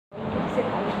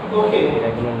Okay,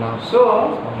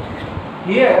 so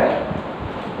here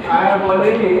I have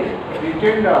already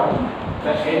written down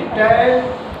the entire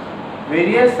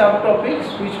various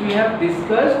subtopics which we have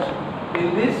discussed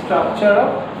in this structure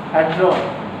of hadron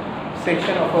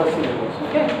section of our syllabus.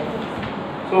 Okay.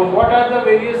 So what are the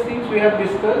various things we have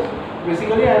discussed?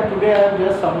 Basically, today I am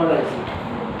just summarizing.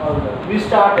 We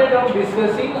started off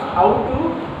discussing how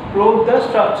to probe the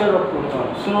structure of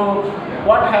proton. So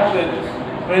what happens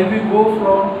when we go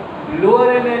from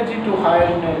lower energy to higher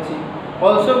energy?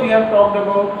 Also we have talked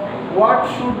about what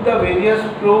should the various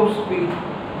probes be,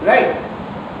 right?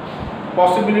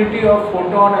 Possibility of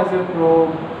photon as a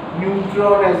probe,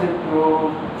 neutron as a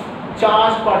probe,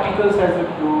 charged particles as a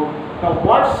probe. Now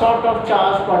what sort of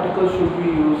charged particles should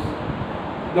we use?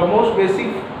 The most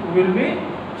basic will be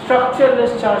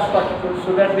structureless charged particles,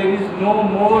 so that there is no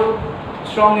more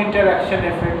strong interaction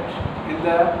effect in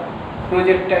the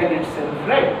projectile itself,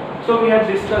 right? So we have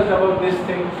discussed about this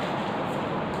thing.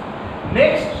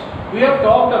 Next we have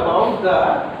talked about the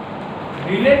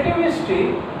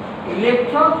relativistic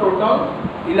electron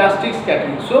proton elastic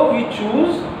scattering. So we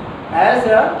choose as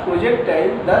a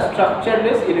projectile the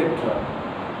structureless electron,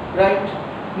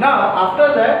 right? Now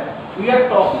after that we are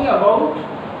talking about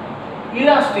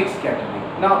elastic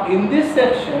scattering. Now in this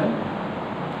section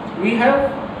we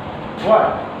have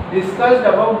what? Discussed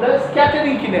about the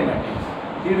scattering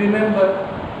kinematics. You remember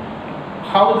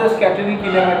how the scattering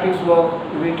kinematics work,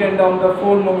 written down the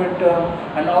fold momentum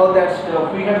and all that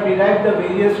stuff. We have derived the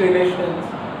various relations.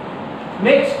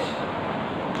 Next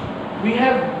we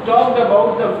have talked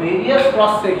about the various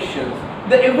cross sections,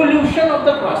 the evolution of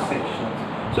the cross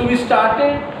sections. So we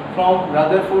started from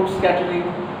Rutherford scattering,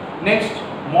 next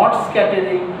Mott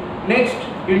scattering, next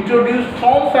introduced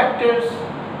form factors,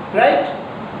 right?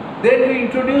 Then we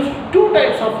introduced two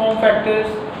types of form factors,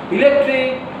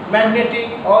 electric,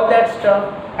 magnetic, all that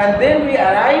stuff, and then we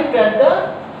arrived at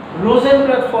the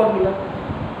Rosenblatt formula.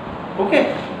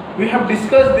 Okay, we have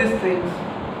discussed these things.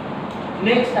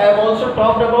 Next I have also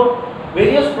talked about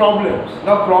various problems.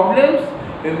 Now problems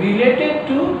related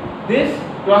to this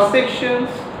cross sections,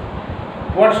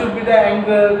 what should be the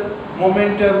angle,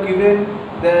 momentum given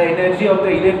the energy of the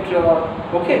electron.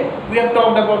 Okay, we have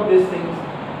talked about these things.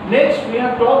 Next we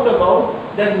have talked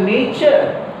about the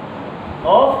nature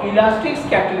of elastic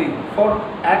scattering for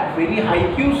at very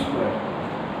high Q square.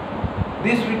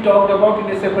 This we talked about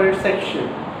in a separate section.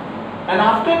 And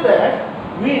after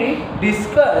that we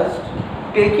discussed,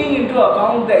 taking into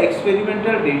account the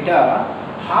experimental data,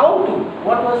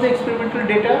 what was the experimental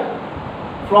data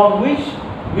from which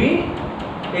we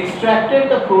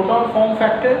extracted the proton form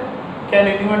factor. Can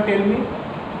anyone tell me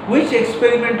which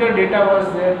experimental data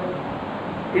was there?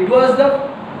 It was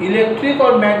the electric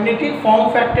or magnetic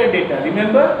form factor data.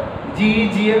 Remember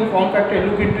GEGM form factor?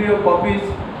 Look into your copies.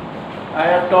 I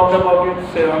have talked about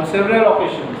it on several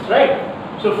occasions,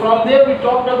 right? So from there we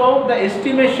talked about the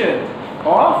estimation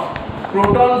of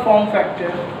proton form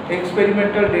factor,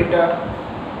 experimental data.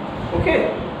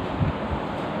 Okay.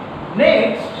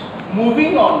 Next,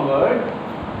 moving onward,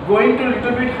 going to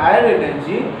little bit higher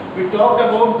energy, we talked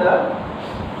about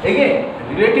the, again,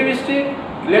 relativistic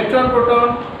electron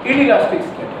proton inelastic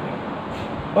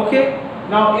scattering. Okay.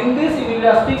 Now in this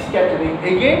inelastic scattering,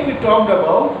 again we talked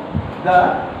about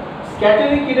the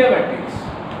scattering kinematics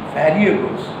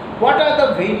variables. What are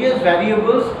the various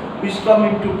variables which come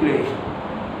into play?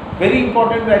 Very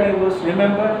important variables.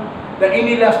 Remember the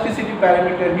inelasticity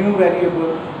parameter, new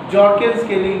variable, Jordan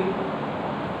scaling,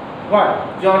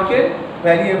 what? Jordan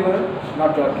variable,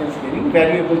 not Jordan scaling,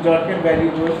 variable, Jordan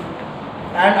variables,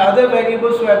 and other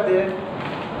variables were there,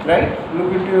 right?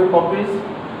 Look into your copies.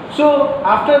 So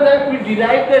after that we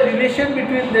derived the relation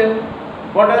between them.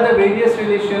 What are the various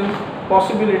relations,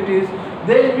 possibilities?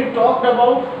 Then we talked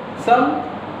about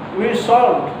we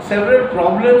solved several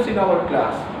problems in our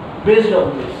class based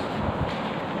on this,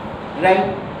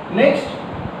 right? Next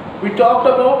we talked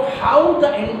about how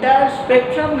the entire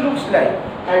spectrum looks like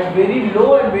at very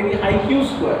low and very high Q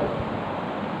square.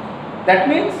 That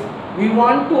means we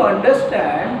want to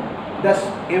understand the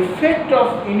effect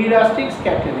of inelastic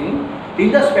scattering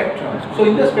in the spectrum. So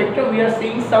in the spectrum we are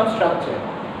seeing some structure.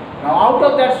 Now out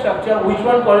of that structure, which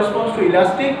one corresponds to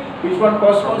elastic, which one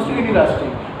corresponds to inelastic.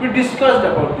 We discussed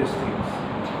about these things.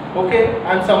 Okay,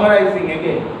 I am summarizing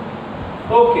again.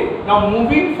 Okay, now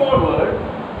moving forward,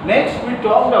 next we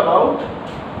talked about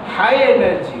high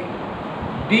energy,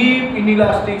 deep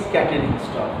inelastic scattering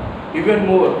stuff, even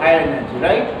more high energy,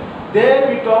 right? There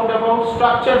we talked about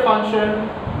structure function,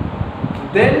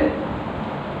 then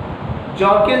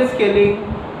Jordan scaling,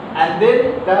 and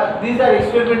then these are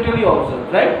experimentally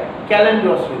observed, right?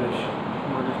 Callan-Ross relation.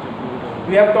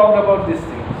 We have talked about these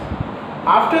things.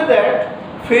 After that,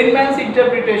 Feynman's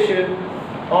interpretation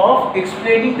of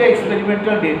explaining the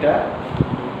experimental data.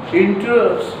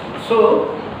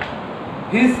 So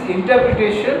his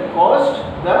interpretation caused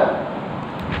the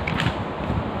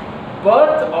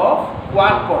birth of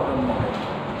quark-proton model,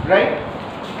 right?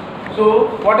 So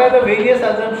what are the various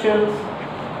assumptions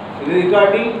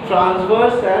regarding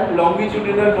transverse and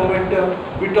longitudinal momentum?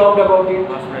 We talked about it,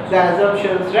 the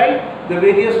assumptions, right? The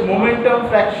various momentum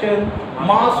fraction,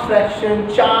 mass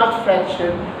fraction, charge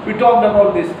fraction, we talked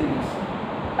about these things,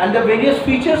 and the various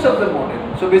features of the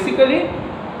model. So basically,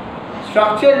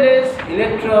 structureless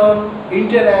electron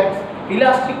interacts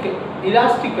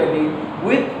elastically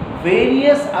with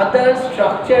various other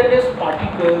structureless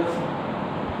particles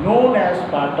known as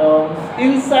partons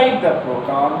inside the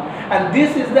proton, and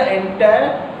this is the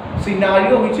entire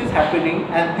scenario which is happening,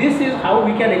 and this is how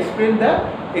we can explain the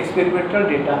experimental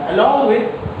data along with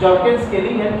Jordan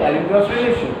scaling and Calendros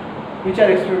relation, which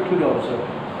are expected to be observed.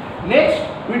 Next,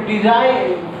 we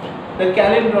derive the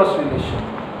Calendros relation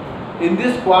in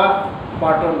this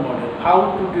quark-proton model.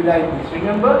 How to derive this?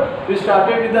 Remember, we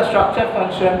started with the structure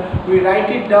function, we write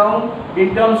it down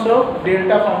in terms of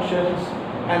delta functions,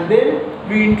 and then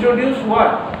we introduce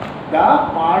what? The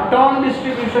parton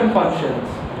distribution functions,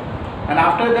 and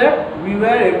after that we were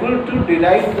able to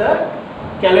derive the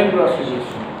Calendros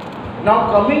relation.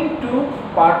 Now coming to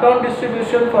parton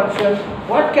distribution function,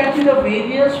 what can be the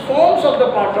various forms of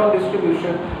the parton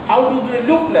distribution? How do they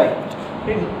look like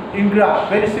in graph?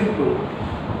 Very simple.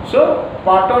 So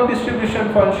parton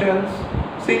distribution functions,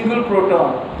 single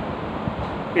proton,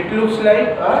 it looks like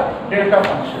a delta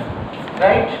function,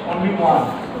 right? Only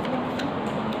one.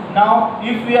 Now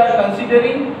if we are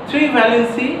considering 3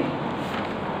 valency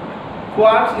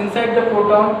quarks inside the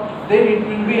proton, then it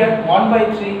will be at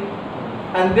 1/3,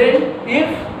 and then if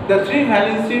the 3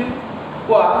 valency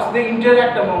quarks they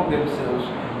interact among themselves,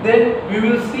 then we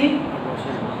will see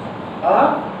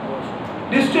a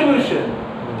distribution,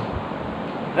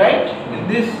 right, in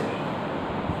this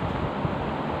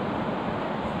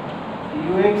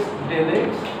ux del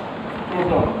x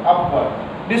proton upward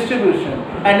distribution.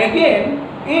 And again,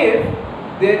 if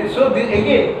there, so this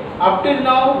again, up till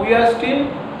now we are still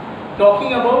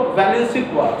talking about valency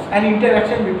quarks and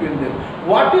interaction between them.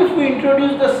 What if we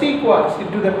introduce the C quarks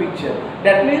into the picture?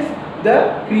 That means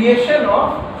the creation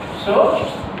of, so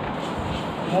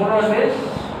more or less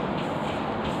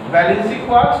valency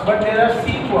quarks, but there are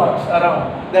C quarks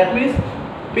around. That means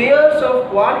pairs of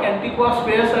quark antiquarks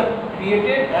pairs are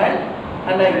created and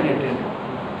annihilated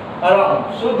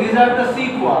around. So these are the C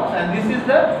quarks, and this is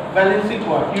the valency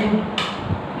quark,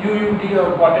 UUT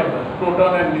or whatever,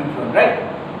 proton and neutron, right?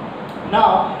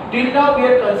 Now, till now we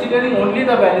are considering only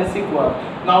the valency quark.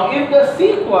 Now, if the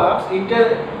C quarks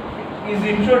is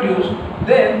introduced,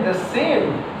 then the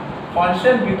same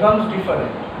function becomes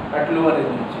different at lower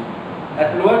energy,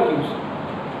 at lower Q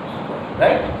square,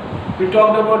 right? We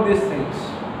talked about these things.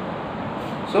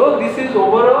 So, this is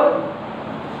overall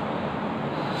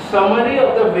summary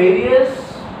of the various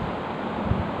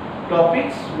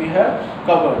topics we have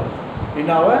covered in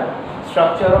our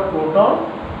structure of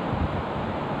proton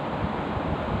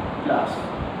class.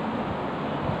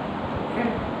 Okay,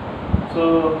 so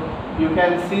you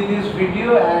can see this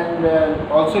video and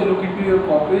also look into your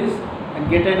copies and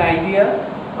get an idea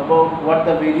about what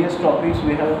the various topics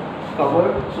we have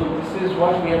covered. So this is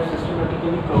what we have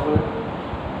systematically covered,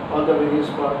 all the various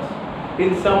parts.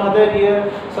 In some other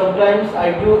year, sometimes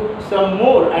I do some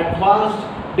more advanced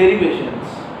derivations.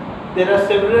 There are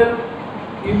several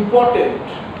important,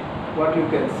 what you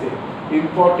can say,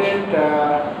 important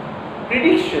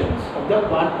predictions of the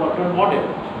quark-proton model.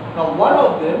 Now one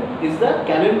of them is the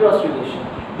Calendros relation.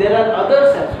 There are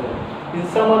others as well. In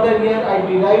some other year I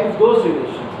derived those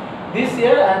relations. This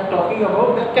year I am talking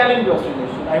about the Calendros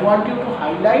relation. I want you to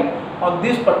highlight on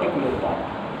this particular part.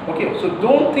 Okay, so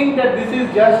don't think that this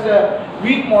is just a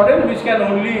weak model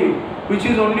which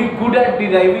is only good at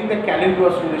deriving the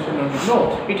Calendros relation only.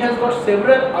 No, it has got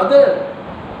several other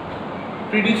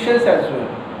predictions as well,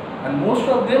 and most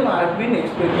of them have been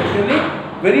experimentally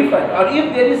verified. Or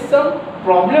if there is some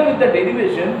problem with the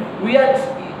derivation, we are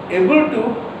able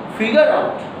to figure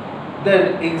out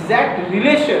the exact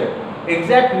relation,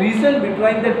 exact reason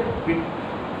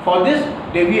for this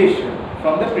deviation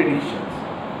from the predictions.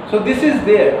 So this is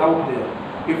there out there.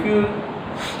 If you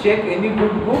check any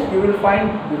good book, you will find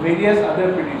the various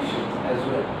other predictions as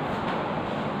well.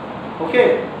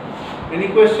 Okay, any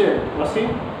question? Wasim?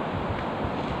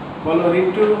 Bolo,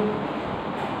 read to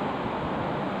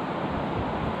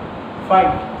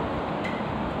 5.